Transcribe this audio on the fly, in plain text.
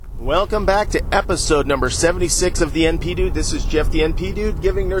Welcome back to episode number 76 of the NP Dude. This is Jeff, the NP Dude,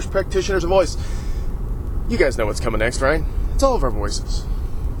 giving nurse practitioners a voice. You guys know what's coming next, right? It's all of our voices.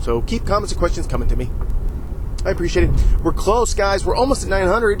 So keep comments and questions coming to me. I appreciate it. We're close, guys. We're almost at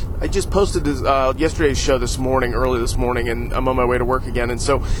 900. I just posted yesterday's show early this morning, and I'm on my way to work again. And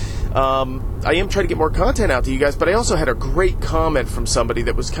so I am trying to get more content out to you guys, but I also had a great comment from somebody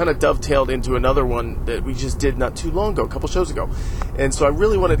that was kind of dovetailed into another one that we just did not too long ago, a couple shows ago. And so I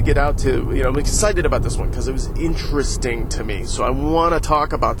really wanted to get out to, I'm excited about this one because it was interesting to me. So I want to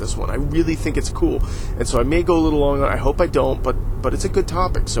talk about this one. I really think it's cool. And so I may go a little longer. I hope I don't, but it's a good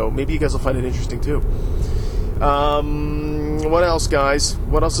topic. So maybe you guys will find it interesting too. What else, guys?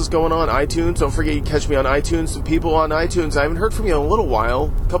 What else is going on? iTunes. Don't forget you can catch me on iTunes. Some people on iTunes, I haven't heard from you in a little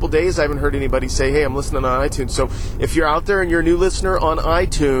while. A couple days I haven't heard anybody say, hey, I'm listening on iTunes. So if you're out there and you're a new listener on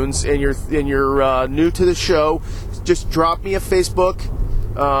iTunes and you're new to the show, just drop me a Facebook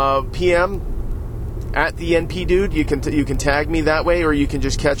PM at the NP Dude. You can tag me that way, or you can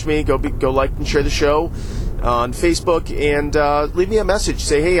just catch me. Go like and share the show on Facebook, and leave me a message.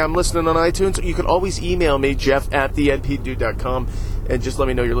 Say, hey, I'm listening on iTunes. You can always email me, jeff@thenpdude.com, and just let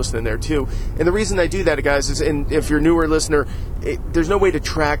me know you're listening there too. And the reason I do that, guys, is if you're a newer listener, there's no way to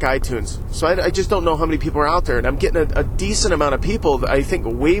track iTunes. So I just don't know how many people are out there, and I'm getting a decent amount of people. I think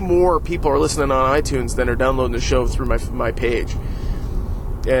way more people are listening on iTunes than are downloading the show through my page.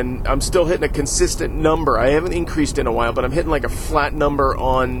 And I'm still hitting a consistent number. I haven't increased in a while, but I'm hitting like a flat number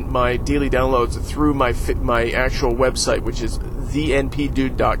on my daily downloads through my actual website, which is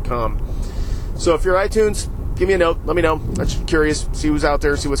thenpdude.com. So if you're iTunes, give me a note. Let me know. I'm just curious. See who's out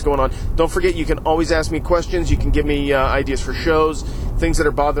there. See what's going on. Don't forget, you can always ask me questions. You can give me ideas for shows. Things that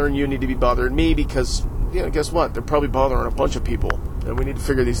are bothering you need to be bothering me because, guess what? They're probably bothering a bunch of people. And we need to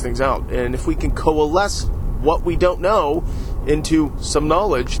figure these things out. And if we can coalesce what we don't know into some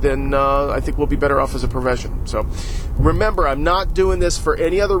knowledge, then I think we'll be better off as a profession. So remember, I'm not doing this for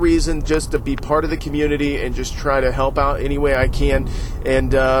any other reason, just to be part of the community and just try to help out any way I can, and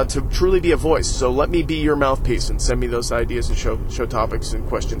to truly be a voice. So let me be your mouthpiece and send me those ideas and show topics and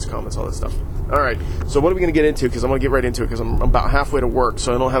questions, comments, all that stuff. All right, so what are we going to get into? Because I'm going to get right into it because I'm about halfway to work,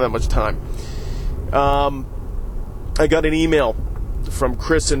 so I don't have that much time. I got an email from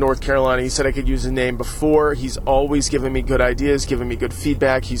Chris in North Carolina. He said I could use his name before. He's always giving me good ideas, giving me good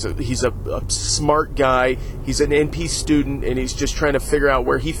feedback. He's a smart guy. He's an NP student, and he's just trying to figure out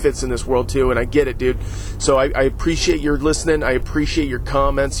where he fits in this world too, and I get it, dude. So I appreciate your listening. I appreciate your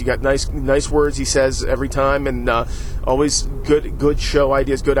comments. You got nice words, he says, every time, and always good show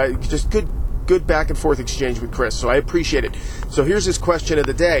ideas, just good back and forth exchange with Chris, so I appreciate it. So here's his question of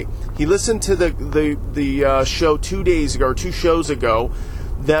the day. He listened to the show 2 days ago, or 2 shows ago,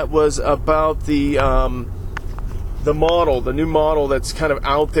 that was about the new model that's kind of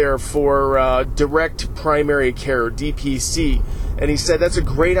out there for direct primary care, DPC. And he said that's a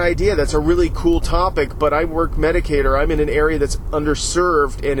great idea. That's a really cool topic, but I work Medicaid, or I'm in an area that's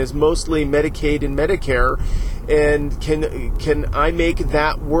underserved and is mostly Medicaid and Medicare. And can I make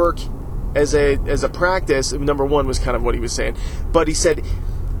that work as a practice? Number one was kind of what he was saying, but he said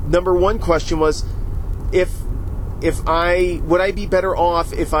number one question was would I be better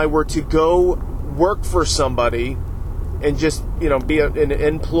off if I were to go work for somebody and just be an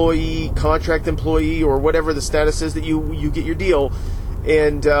employee, contract employee, or whatever the status is that you get your deal,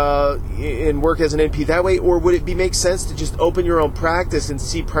 and work as an NP that way, or would it make sense to just open your own practice and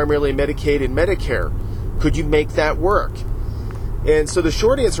see primarily Medicaid and Medicare? Could you make that work? And so the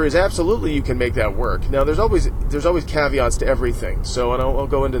short answer is absolutely you can make that work. Now there's always caveats to everything. So, and I'll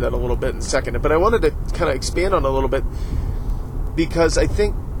go into that a little bit in a second. But I wanted to kind of expand on it a little bit because I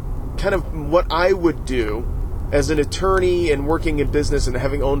think kind of what I would do as an attorney and working in business and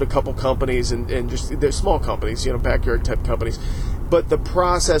having owned a couple companies and just they're small companies, backyard type companies. But the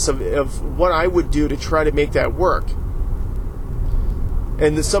process of what I would do to try to make that work.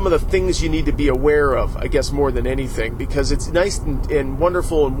 And some of the things you need to be aware of, I guess, more than anything, because it's nice and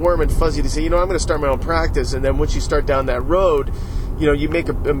wonderful and warm and fuzzy to say, I'm going to start my own practice, and then once you start down that road, you make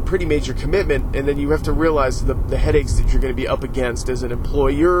a pretty major commitment, and then you have to realize the headaches that you're going to be up against as an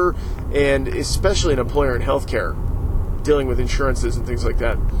employer, and especially an employer in healthcare, dealing with insurances and things like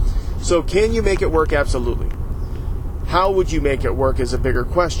that. So can you make it work? Absolutely. How would you make it work is a bigger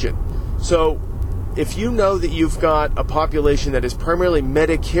question. So if you know that you've got a population that is primarily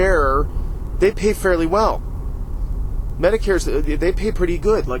Medicare, they pay fairly well. They pay pretty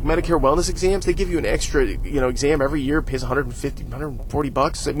good. Like Medicare wellness exams, they give you an extra, exam every year. It pays $150,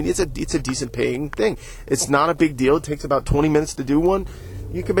 $140. I mean, it's a decent paying thing. It's not a big deal. It takes about 20 minutes to do one.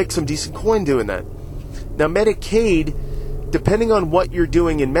 You can make some decent coin doing that. Now, Medicaid depending on what you're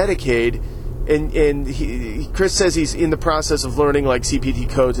doing in Medicaid, and Chris says he's in the process of learning like CPT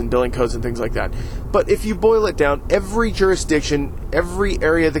codes and billing codes and things like that. But if you boil it down, every jurisdiction, every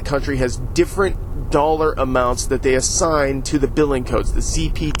area of the country has different dollar amounts that they assign to the billing codes, the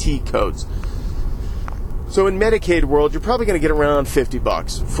CPT codes. So in Medicaid world, you're probably going to get around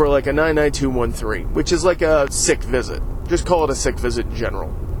 $50 for like a 99213, which is like a sick visit. Just call it a sick visit in general,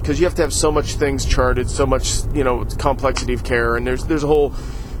 because you have to have so much things charted, so much, complexity of care, and there's a whole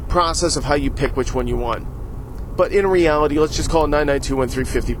process of how you pick which one you want. But in reality, let's just call it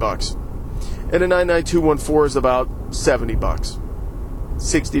 99213 $50, and a 99214 is about $70.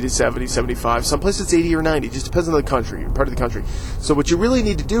 60 to 70, 75. Some places it's 80 or 90. Just depends on the country, part of the country. So what you really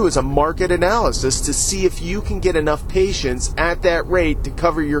need to do is a market analysis to see if you can get enough patients at that rate to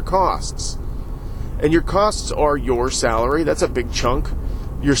cover your costs. And your costs are your salary. That's a big chunk.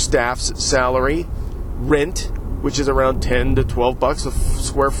 Your staff's salary, rent, which is around $10 to $12 a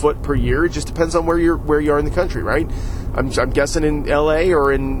square foot per year. It just depends on where you are in the country, right? I'm guessing in LA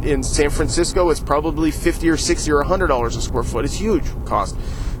or in San Francisco, it's probably $50 or $60 or $100 a square foot. It's huge cost.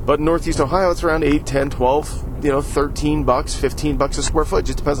 But in Northeast Ohio, it's around $8, $10, $12, $13, $15 a square foot. It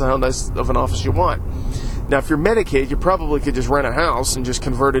just depends on how nice of an office you want. Now, if you're Medicaid, you probably could just rent a house and just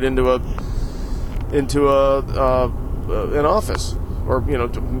convert it into an office. Or,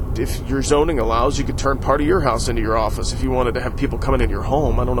 if your zoning allows, you could turn part of your house into your office if you wanted to have people coming in your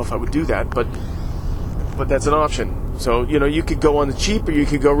home. I don't know if I would do that, but that's an option. So, you could go on the cheap or you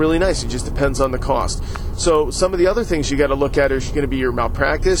could go really nice. It just depends on the cost. So some of the other things you got to look at is going to be your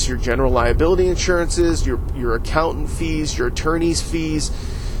malpractice, your general liability insurances, your accountant fees, your attorney's fees,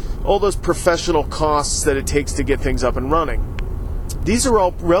 all those professional costs that it takes to get things up and running. These are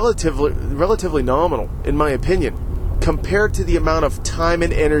all relatively nominal, in my opinion, compared to the amount of time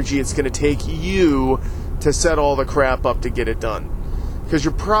and energy it's going to take you to set all the crap up to get it done. Because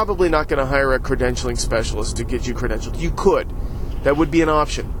you're probably not going to hire a credentialing specialist to get you credentialed. You could. That would be an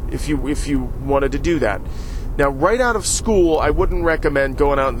option if you wanted to do that. Now, right out of school, I wouldn't recommend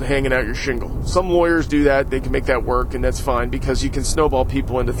going out and hanging out your shingle. Some lawyers do that. They can make that work, and that's fine because you can snowball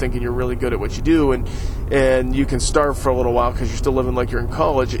people into thinking you're really good at what you do, and you can starve for a little while because you're still living like you're in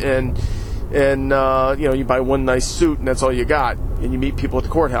college, and you buy one nice suit and that's all you got, and you meet people at the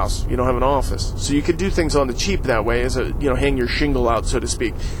courthouse. You don't have an office, so you could do things on the cheap that way, as hang your shingle out, so to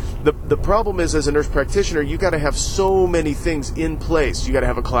speak. The problem is, as a nurse practitioner, you got to have so many things in place. You got to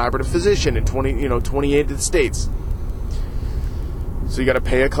have a collaborative physician in 28 of the states. So you got to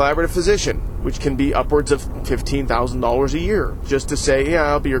pay a collaborative physician, which can be upwards of $15,000 a year, just to say, yeah,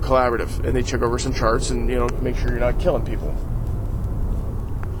 I'll be your collaborative, and they check over some charts and make sure you're not killing people.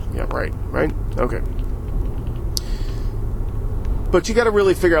 Yeah, right? Okay. But you got to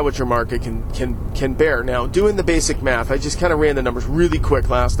really figure out what your market can bear. Now, doing the basic math, I just kind of ran the numbers really quick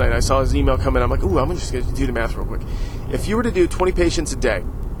last night. I saw his email come in. I'm like, ooh, I'm just going to do the math real quick. If you were to do 20 patients a day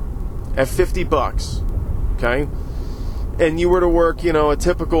at $50, okay, and you were to work, a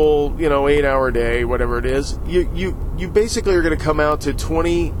typical, 8-hour day, whatever it is, you basically are going to come out to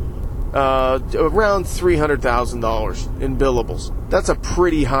around $300,000 in billables. That's a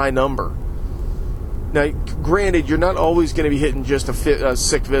pretty high number. Now, granted, you're not always going to be hitting just a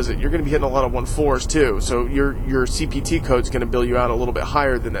sick visit. You're going to be hitting a lot of 1-4s too. So your CPT code's going to bill you out a little bit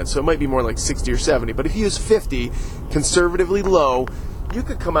higher than that. So it might be more like 60 or 70. But if you use 50, conservatively low, you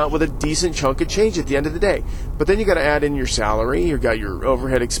could come out with a decent chunk of change at the end of the day. But then you got to add in your salary. You got your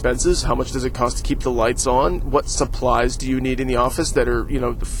overhead expenses. How much does it cost to keep the lights on? What supplies do you need in the office that are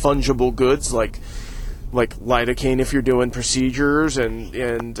fungible goods like lidocaine if you're doing procedures,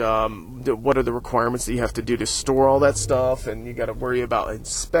 and what are the requirements that you have to do to store all that stuff, and you got to worry about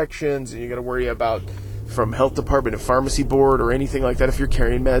inspections, and you got to worry about from health department and pharmacy board or anything like that if you're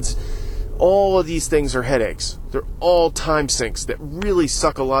carrying meds. All of these things are headaches. They're all time sinks that really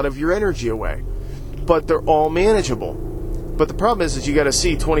suck a lot of your energy away, but they're all manageable. But the problem is you got to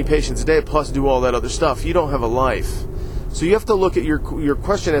see 20 patients a day plus do all that other stuff. You don't have a life. So you have to look at your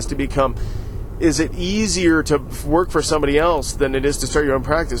question has to become, is it easier to work for somebody else than it is to start your own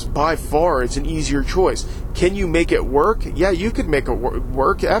practice? By far, it's an easier choice. Can you make it work? Yeah, you could make it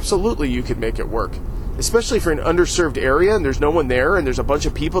work. Absolutely, you could make it work. Especially if you're in an underserved area and there's no one there and there's a bunch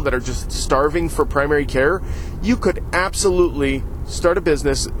of people that are just starving for primary care, you could absolutely start a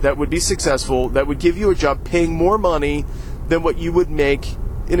business that would be successful, that would give you a job paying more money than what you would make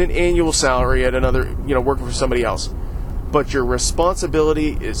in an annual salary at another, working for somebody else. But your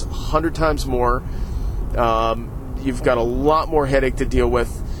responsibility is 100 times more. You've got a lot more headache to deal with.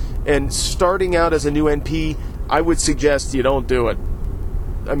 And starting out as a new NP, I would suggest you don't do it.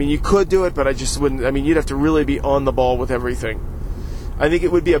 I mean, you could do it, but I just wouldn't. I mean, you'd have to really be on the ball with everything. I think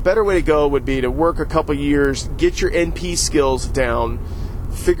it would be a better way to go would be to work a couple years, get your NP skills down,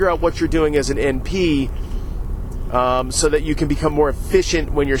 figure out what you're doing as an NP, so that you can become more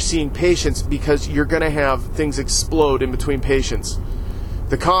efficient when you're seeing patients, because you're going to have things explode in between patients.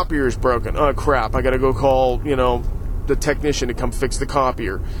 The copier is broken. Oh, crap. I got to go call, the technician to come fix the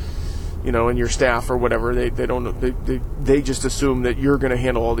copier. And your staff or whatever, they just assume that you're going to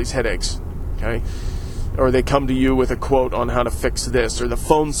handle all these headaches, okay? Or they come to you with a quote on how to fix this, or the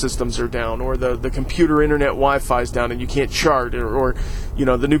phone systems are down, or the computer internet Wi-Fi is down and you can't chart, or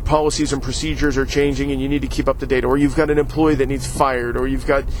the new policies and procedures are changing and you need to keep up to date, or you've got an employee that needs fired, or you've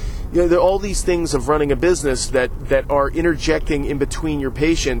got all these things of running a business that are interjecting in between your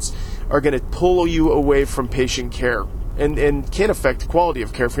patients are going to pull you away from patient care. And can affect the quality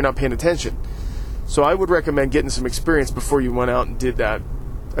of care if you're not paying attention. So I would recommend getting some experience before you went out and did that.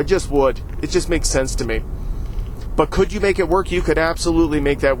 I just would. It just makes sense to me. But could you make it work? You could absolutely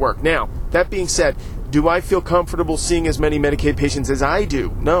make that work. Now, that being said, do I feel comfortable seeing as many Medicaid patients as I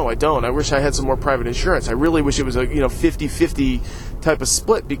do? No, I don't. I wish I had some more private insurance. I really wish it was a 50-50 type of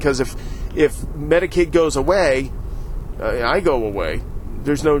split, because if Medicaid goes away, I go away.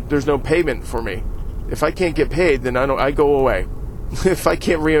 There's no payment for me. If I can't get paid, then I go away. If I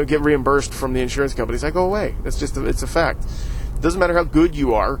can't get reimbursed from the insurance companies, I go away. It's a fact. It doesn't matter how good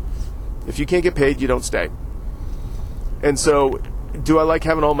you are. If you can't get paid, you don't stay. And so, do I like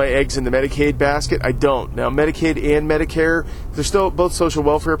having all my eggs in the Medicaid basket? I don't. Now, Medicaid and Medicare, they're still both social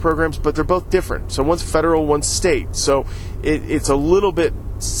welfare programs, but they're both different. So one's federal, one's state. So it's a little bit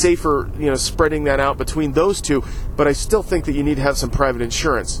safer, spreading that out between those two. But I still think that you need to have some private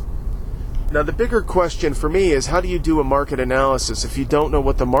insurance. Now, the bigger question for me is, how do you do a market analysis if you don't know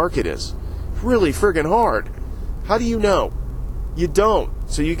what the market is? Really friggin' hard. How do you know? You don't.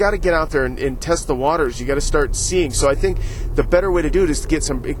 So you got to get out there and test the waters. You got to start seeing. So I think the better way to do it is to get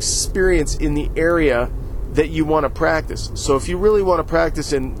some experience in the area that you want to practice. So if you really want to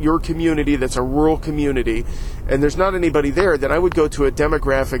practice in your community that's a rural community and there's not anybody there, then I would go to a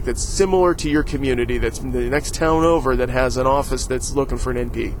demographic that's similar to your community, that's the next town over, that has an office that's looking for an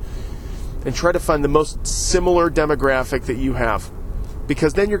NP. And try to find the most similar demographic that you have.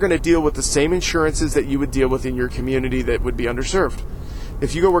 Because then you're going to deal with the same insurances that you would deal with in your community that would be underserved.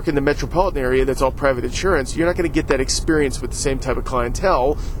 If you go work in the metropolitan area that's all private insurance, you're not going to get that experience with the same type of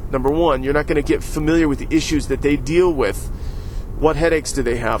clientele. Number one, you're not going to get familiar with the issues that they deal with. What headaches do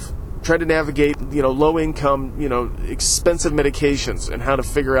they have? Try to navigate, low income, expensive medications, and how to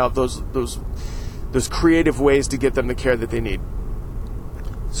figure out those creative ways to get them the care that they need.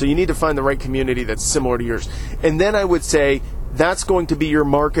 So you need to find the right community that's similar to yours. And then I would say that's going to be your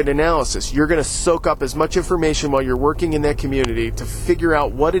market analysis. You're going to soak up as much information while you're working in that community to figure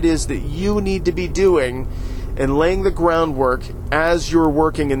out what it is that you need to be doing and laying the groundwork as you're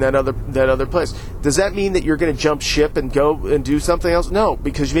working in that other place. Does that mean that you're going to jump ship and go and do something else? No,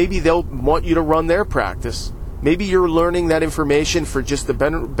 because maybe they'll want you to run their practice. Maybe you're learning that information for just the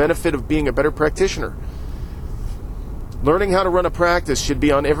benefit of being a better practitioner. Learning how to run a practice should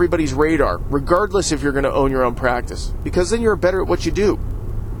be on everybody's radar, regardless if you're going to own your own practice, because then you're better at what you do.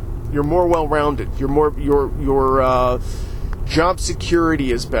 You're more well-rounded. Your job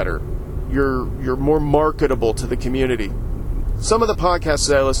security is better. You're more marketable to the community. Some of the podcasts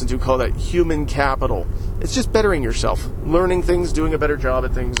that I listen to call that human capital. It's just bettering yourself, learning things, doing a better job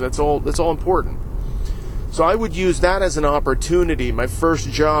at things. That's all important. So I would use that as an opportunity, my first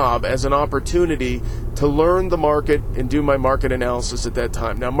job as an opportunity to learn the market and do my market analysis at that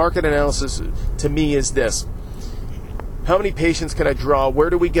time. Now, market analysis to me is this. How many patients can I draw?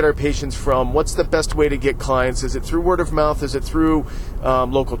 Where do we get our patients from? What's the best way to get clients? Is it through word of mouth? Is it through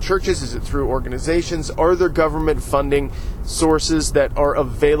local churches? Is it through organizations? Are there government funding sources that are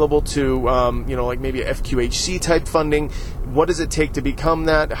available to, like maybe a FQHC type funding? What does it take to become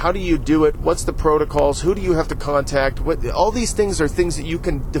that? How do you do it? What's the protocols? Who do you have to contact? All these things are things that you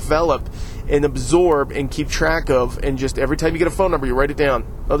can develop and absorb and keep track of. And just every time you get a phone number, you write it down.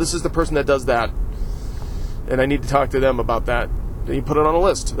 Oh, this is the person that does that. And I need to talk to them about that. Then you put it on a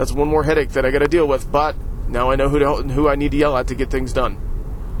list. That's one more headache that I got to deal with. But now I know who I need to yell at to get things done.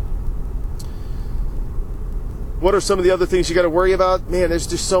 What are some of the other things you got to worry about? Man, there's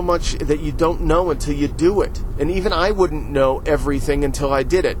just so much that you don't know until you do it. And even I wouldn't know everything until I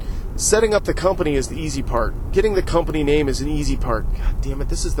did it. Setting up the company is the easy part. Getting the company name is an easy part. God damn it,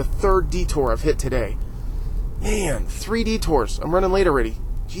 this is the third detour I've hit today. Man, 3 detours. I'm running late already.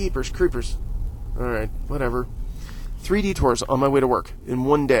 Jeepers creepers. Alright, whatever. 3 detours on my way to work in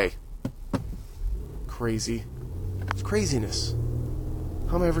one day. Crazy. It's craziness.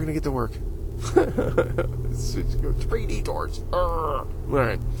 How am I ever going to get to work? It's 3 detours. All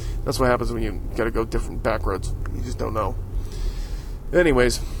right. That's what happens when you got to go different back roads. You just don't know.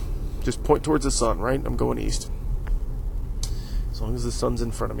 Anyways, just point towards the sun, right? I'm going east. As long as the sun's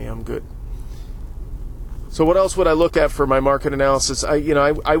in front of me, I'm good. So what else would I look at for my market analysis?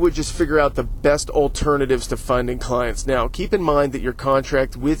 I would just figure out the best alternatives to finding clients. Now, keep in mind that your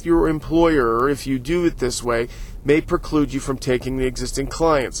contract with your employer, if you do it this way, may preclude you from taking the existing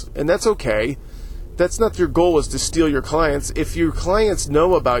clients. And that's okay. That's not your goal, is to steal your clients. If your clients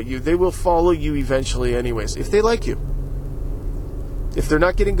know about you, they will follow you eventually anyways, if they like you. If they're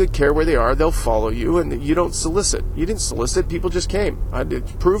not getting good care where they are, they'll follow you, and you don't solicit. You didn't solicit. People just came.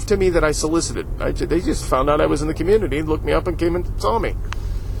 It proved to me that I solicited. They just found out I was in the community, looked me up, and came and saw me.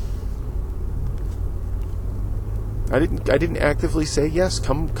 I didn't actively say, yes,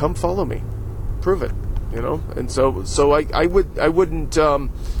 come follow me. Prove it, And so I wouldn't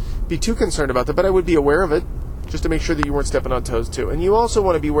be too concerned about that, but I would be aware of it, just to make sure that you weren't stepping on toes too. And you also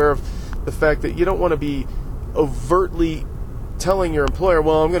want to be aware of the fact that you don't want to be overtly telling your employer,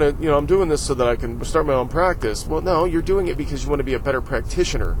 well, I'm doing this so that I can start my own practice. Well, no, you're doing it because you want to be a better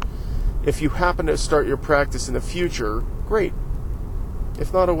practitioner. If you happen to start your practice in the future, great.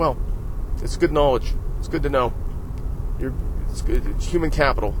 If not, oh well. It's good knowledge. It's good to know. It's good. It's human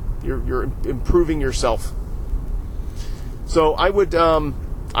capital. You're improving yourself. So I would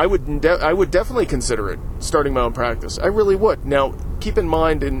definitely consider it, starting my own practice. I really would. Now, keep in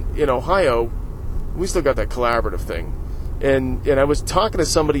mind, in Ohio, we still got that collaborative thing. And I was talking to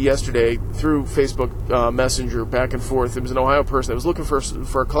somebody yesterday through Facebook Messenger, back and forth. It was an Ohio person that was looking for a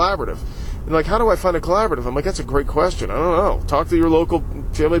collaborative. And like, how do I find a collaborative? I'm like, that's a great question. I don't know. Talk to your local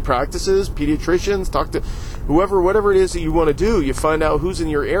family practices, pediatricians, talk to whatever it is that you want to do. You find out who's in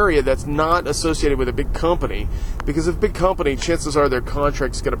your area that's not associated with a big company. Because if a big company, chances are their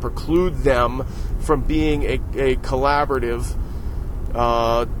contract's going to preclude them from being a collaborative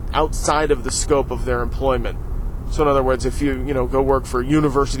outside of the scope of their employment. So in other words, if you go work for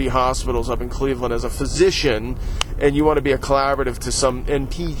university hospitals up in Cleveland as a physician, and you want to be a collaborative to some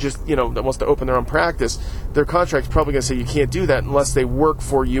NP that wants to open their own practice, their contract's probably going to say you can't do that unless they work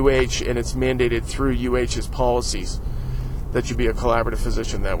for UH and it's mandated through UH's policies that you be a collaborative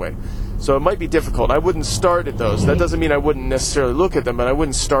physician that way. So it might be difficult. I wouldn't start at those. That doesn't mean I wouldn't necessarily look at them, but I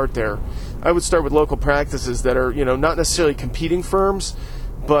wouldn't start there. I would start with local practices that are not necessarily competing firms,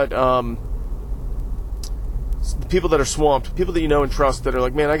 but people that are swamped, people that you know and trust that are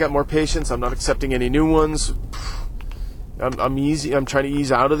like, man, I got more patients, I'm not accepting any new ones, I'm trying to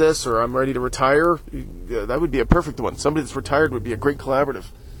ease out of this, or I'm ready to retire. That would be a perfect one. Somebody that's retired would be a great collaborative,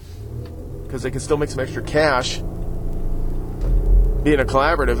 because they can still make some extra cash being a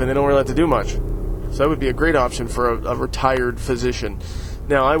collaborative, and they don't really have to do much. So that would be a great option for a retired physician.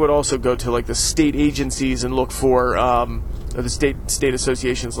 Now, I would also go to like the state agencies and look for the state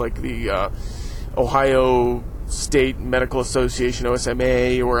associations, like the Ohio State Medical Association,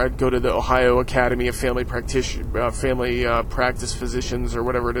 OSMA, or I'd go to the Ohio Academy of Family Practice Physicians, or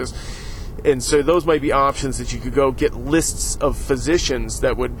whatever it is. And so those might be options that you could go get lists of physicians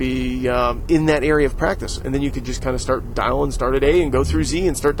that would be in that area of practice. And then you could just kind of start at A and go through Z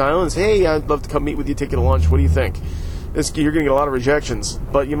and start dialing and say, hey, I'd love to come meet with you, take you to lunch. What do you think? You're going to get a lot of rejections,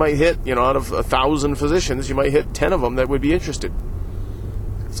 but you might hit, out of 1,000 physicians, you might hit 10 of them that would be interested.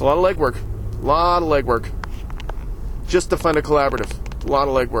 It's a lot of legwork. A lot of legwork. Just to find a collaborative. A lot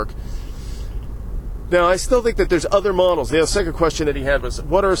of legwork. Now, I still think that there's other models. The second question that he had was,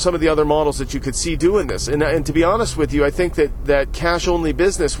 what are some of the other models that you could see doing this? And to be honest with you, I think that cash-only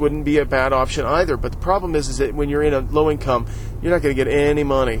business wouldn't be a bad option either. But the problem is that when you're in a low income, you're not going to get any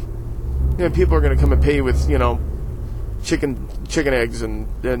money. People are going to come and pay you with, chicken eggs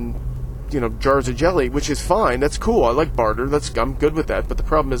and jars of jelly, which is fine. That's cool. I like barter. I'm good with that. But the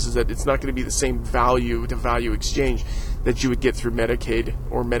problem is that it's not going to be the same value to value exchange that you would get through Medicaid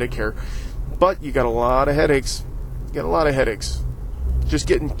or Medicare. But you got a lot of headaches. Just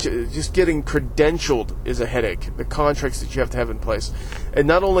getting credentialed is a headache. The contracts that you have to have in place. And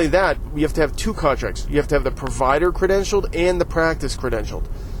not only that, you have to have two contracts. You have to have the provider credentialed and the practice credentialed.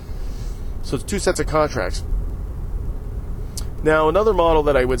 So it's two sets of contracts. Now, another model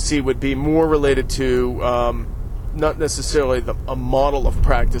that I would see would be more related to not necessarily a model of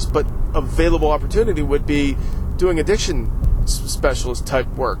practice, but available opportunity would be doing addiction specialist type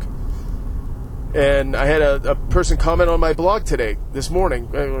work. And I had a person comment on my blog this morning,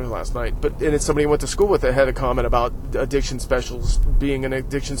 last night, and it's somebody I went to school with that had a comment about addiction specialist, being an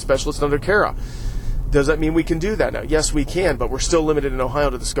addiction specialist under CARA. Does that mean we can do that now? Yes, we can, but we're still limited in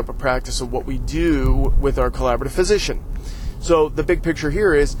Ohio to the scope of practice of what we do with our collaborative physician. So the big picture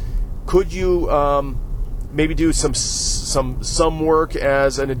here is, could you maybe do some work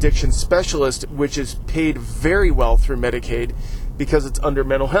as an addiction specialist, which is paid very well through Medicaid because it's under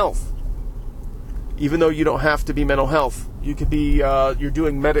mental health. Even though you don't have to be mental health, you could be you're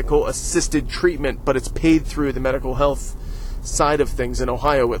doing medical assisted treatment, but it's paid through the medical health side of things in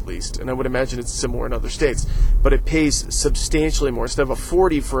Ohio at least, and I would imagine it's similar in other states, but it pays substantially more. Instead of a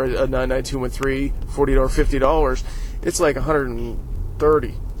 $40 for a 99213, $40 or $50, it's like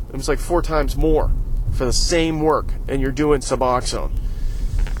 $130. It's like 4 times more for the same work, and you're doing Suboxone.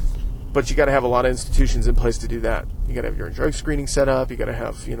 But you got to have a lot of institutions in place to do that. You got to have your drug screening set up. You got to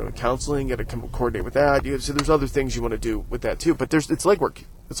have counseling. You got to coordinate with that. So there's other things you want to do with that too. But it's legwork.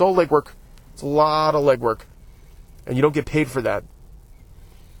 It's all legwork. It's a lot of legwork. And you don't get paid for that.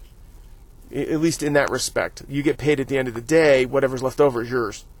 At least in that respect. You get paid at the end of the day. Whatever's left over is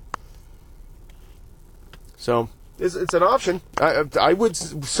yours. So it's an option. I would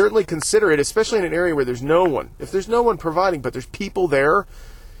certainly consider it, especially in an area where there's no one. If there's no one providing, but there's people there,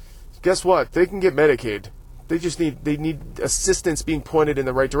 guess what? They can get Medicaid. They need assistance being pointed in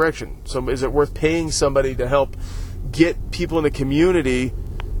the right direction. So is it worth paying somebody to help get people in the community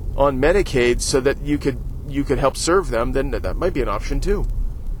on Medicaid so that you could help serve them? Then that might be an option too.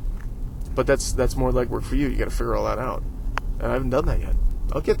 But that's more legwork for you. You got to figure all that out. And I haven't done that yet.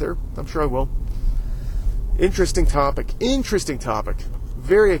 I'll get there. I'm sure I will. Interesting topic.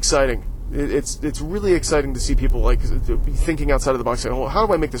 Very exciting. It's really exciting to see people thinking outside of the box, saying, well, how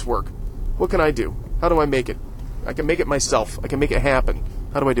do I make this work? What can I do? How do I make it? I can make it myself. I can make it happen.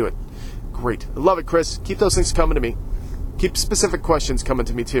 How do I do it? Great. I love it, Chris. Keep those things coming to me. Keep specific questions coming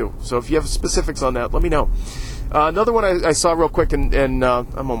to me, too. So if you have specifics on that, let me know. Another one I saw real quick, and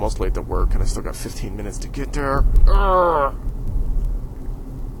I'm almost late to work, and I still got 15 minutes to get there.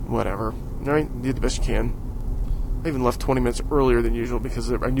 Whatever. All right? Do the best you can. I even left 20 minutes earlier than usual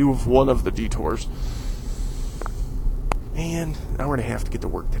because I knew of one of the detours. Man, an hour and a half to get to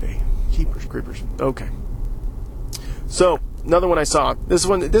work today. Keepers, creepers. Okay. So, another one I saw. This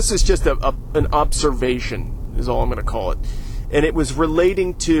is just an observation, is all I'm going to call it. And it was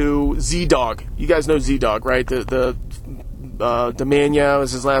relating to ZDogg. You guys know ZDogg, right? Demania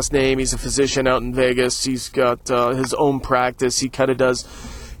is his last name. He's a physician out in Vegas. He's got his own practice. He kind of does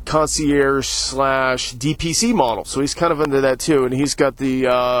concierge / DPC model. So he's kind of into that too. And he's got the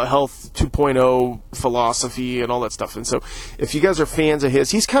health 2.0 philosophy and all that stuff. And so if you guys are fans of his,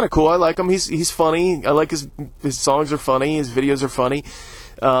 he's kind of cool. I like him. He's funny. I like his songs are funny. His videos are funny.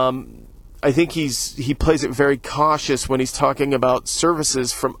 I think he plays it very cautious when he's talking about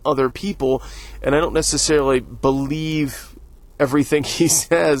services from other people. And I don't necessarily believe everything he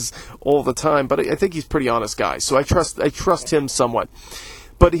says all the time, but I think he's a pretty honest guy. So I trust him somewhat.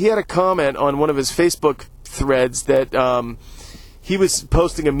 But he had a comment on one of his Facebook threads that he was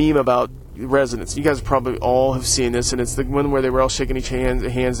posting a meme about residents. You guys probably all have seen this, and it's the one where they were all shaking each hands.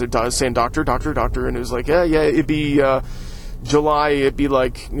 They're saying doctor, doctor, doctor, and it was like, yeah, it'd be July. It'd be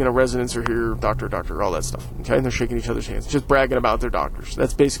like residents are here, doctor, doctor, all that stuff. Okay, and they're shaking each other's hands, just bragging about their doctors.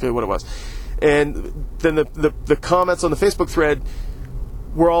 That's basically what it was. And then the comments on the Facebook thread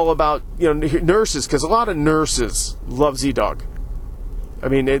were all about nurses, because a lot of nurses love ZDogg. I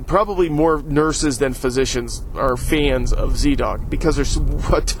mean, probably more nurses than physicians are fans of ZDogg because there's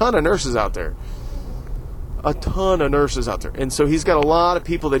a ton of nurses out there. And so he's got a lot of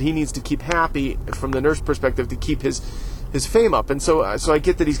people that he needs to keep happy from the nurse perspective to keep his fame up. And so I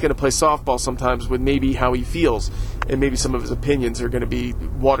get that he's going to play softball sometimes with maybe how he feels, and maybe some of his opinions are going to be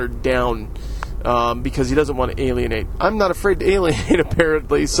watered down because he doesn't want to alienate. I'm not afraid to alienate,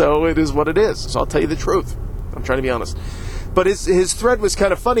 apparently, so it is what it is. So I'll tell you the truth. I'm trying to be honest. But his thread was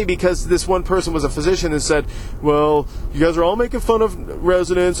kind of funny because this one person was a physician and said, well, you guys are all making fun of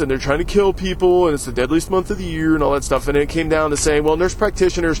residents and they're trying to kill people and it's the deadliest month of the year and all that stuff. And it came down to saying, well, nurse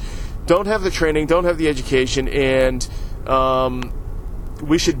practitioners don't have the training, don't have the education, and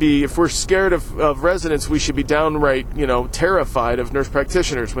we should be, if we're scared of residents, we should be downright, terrified of nurse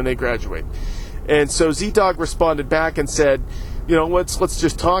practitioners when they graduate. And so ZDogg responded back and said, let's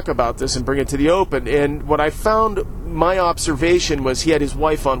just talk about this and bring it to the open. And what I found, my observation was he had his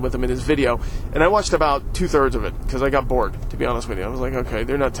wife on with him in his video, and I watched about 2/3 of it because I got bored, to be honest with you. I was like, okay,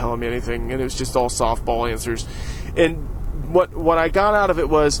 they're not telling me anything, and it was just all softball answers. And what I got out of it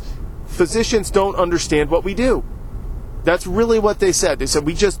was physicians don't understand what we do. That's really what they said. They said,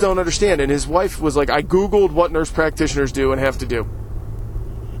 we just don't understand. And his wife was like, I Googled what nurse practitioners do and have to do.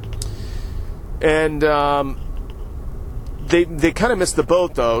 And They kind of missed the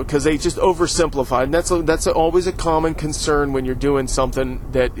boat, though, because they just oversimplified. And that's always a common concern when you're doing something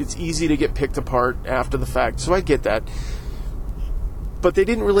that it's easy to get picked apart after the fact. So I get that. but they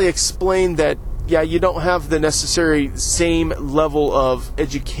didn't really explain that, yeah, you don't have the necessary same level of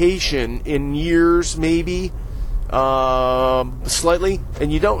education in years, maybe, slightly,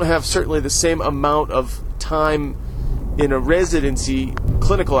 and you don't have certainly the same amount of time in a residency,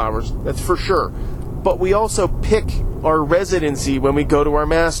 clinical hours, that's for sure. But we also pick our residency when we go to our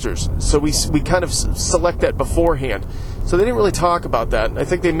master's, so we kind of select that beforehand. So they didn't really talk about that, and I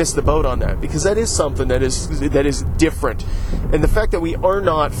think they missed the boat on that, because that is something that is different. And the fact that we are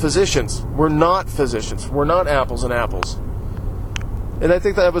not physicians, we're not apples and apples. And I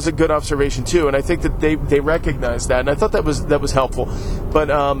think that was a good observation too, and I think that they recognized that, and I thought that was helpful. But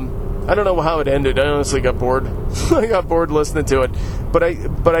I don't know how it ended. I honestly got bored. I got bored listening to it. But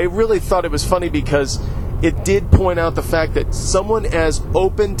I really thought it was funny because it did point out the fact that someone as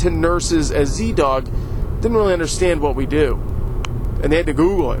open to nurses as ZDogg didn't really understand what we do. And they had to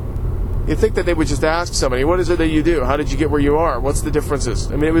Google it. You'd think that they would just ask somebody, what is it that you do? How did you get where you are? What's the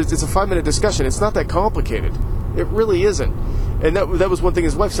differences? I mean, it's a 5-minute discussion. It's not that complicated. It really isn't. And that was one thing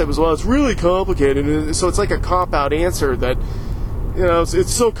his wife said was, well, it's really complicated. And so it's like a cop-out answer that, you know,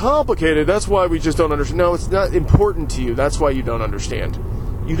 it's so complicated, that's why we just don't understand. No, it's not important to you. That's why you don't understand.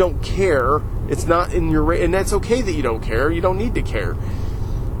 You don't care. It's not in your... And that's okay that you don't care. You don't need to care.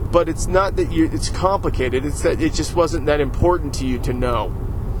 But it's not that it's complicated. It's that it just wasn't that important to you to know.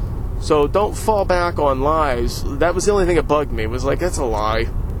 So don't fall back on lies. That was the only thing that bugged me. It was like, that's a lie.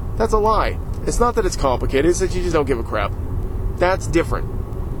 That's a lie. It's not that it's complicated. It's that you just don't give a crap. That's different.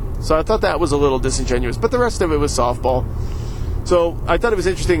 So I thought that was a little disingenuous. But the rest of it was softball. So I thought it was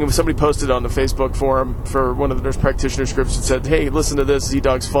interesting when somebody posted on the Facebook forum for one of the nurse practitioners groups and said, hey, listen to this,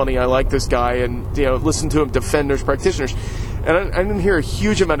 ZDogg's funny, I like this guy, and listen to him defend nurse practitioners. And I didn't hear a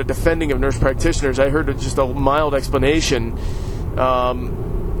huge amount of defending of nurse practitioners. I heard just a mild explanation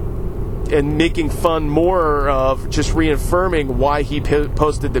and making fun more of just reaffirming why he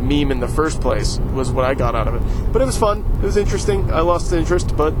posted the meme in the first place was what I got out of it. But it was fun. It was interesting. I lost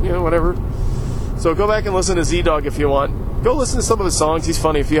interest, but, whatever. So go back and listen to ZDogg if you want. Go listen to some of his songs. He's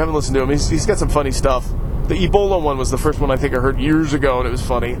funny. If you haven't listened to him, he's got some funny stuff. The Ebola one was the first one I think I heard years ago, and it was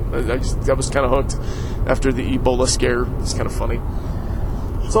funny. I was kind of hooked after the Ebola scare. It's kind of funny.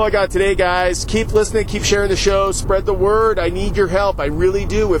 That's all I got today, guys. Keep listening. Keep sharing the show. Spread the word. I need your help. I really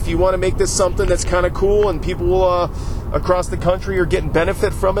do. If you want to make this something that's kind of cool and people across the country are getting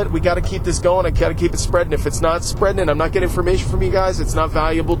benefit from it, we got to keep this going. I got to keep it spreading. If it's not spreading and I'm not getting information from you guys, it's not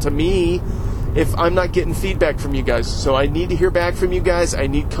valuable to me if I'm not getting feedback from you guys. So I need to hear back from you guys. I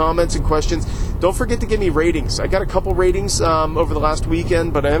need comments and questions. Don't forget to give me ratings. I got a couple ratings over the last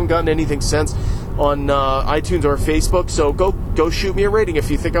weekend, but I haven't gotten anything since on iTunes or Facebook. So go shoot me a rating.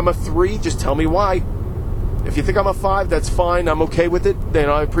 If you think I'm a 3, just tell me why. If you think I'm a 5, that's fine. I'm okay with it. Then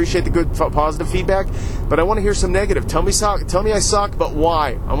I appreciate the good, positive feedback. But I want to hear some negative. Tell me I suck, but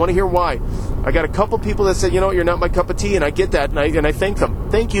why? I want to hear why. I got a couple people that said, you're not my cup of tea, and I get that, and I thank them.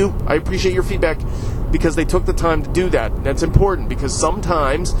 Thank you. I appreciate your feedback because they took the time to do that. And that's important because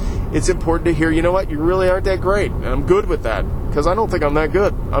sometimes it's important to hear, you know what, you really aren't that great. And I'm good with that because I don't think I'm that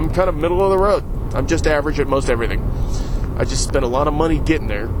good. I'm kind of middle of the road. I'm just average at most everything. I just spent a lot of money getting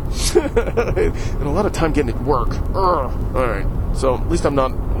there and a lot of time getting it work. All right. So at least I'm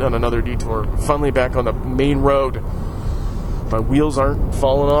not on another detour. Finally back on the main road. My wheels aren't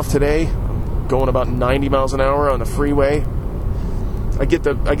falling off today. I'm going about 90 miles an hour on the freeway. I get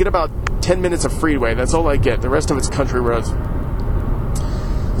about 10 minutes of freeway. That's all I get. The rest of it's country roads.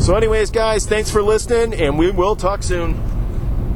 So anyways, guys, thanks for listening, and we will talk soon.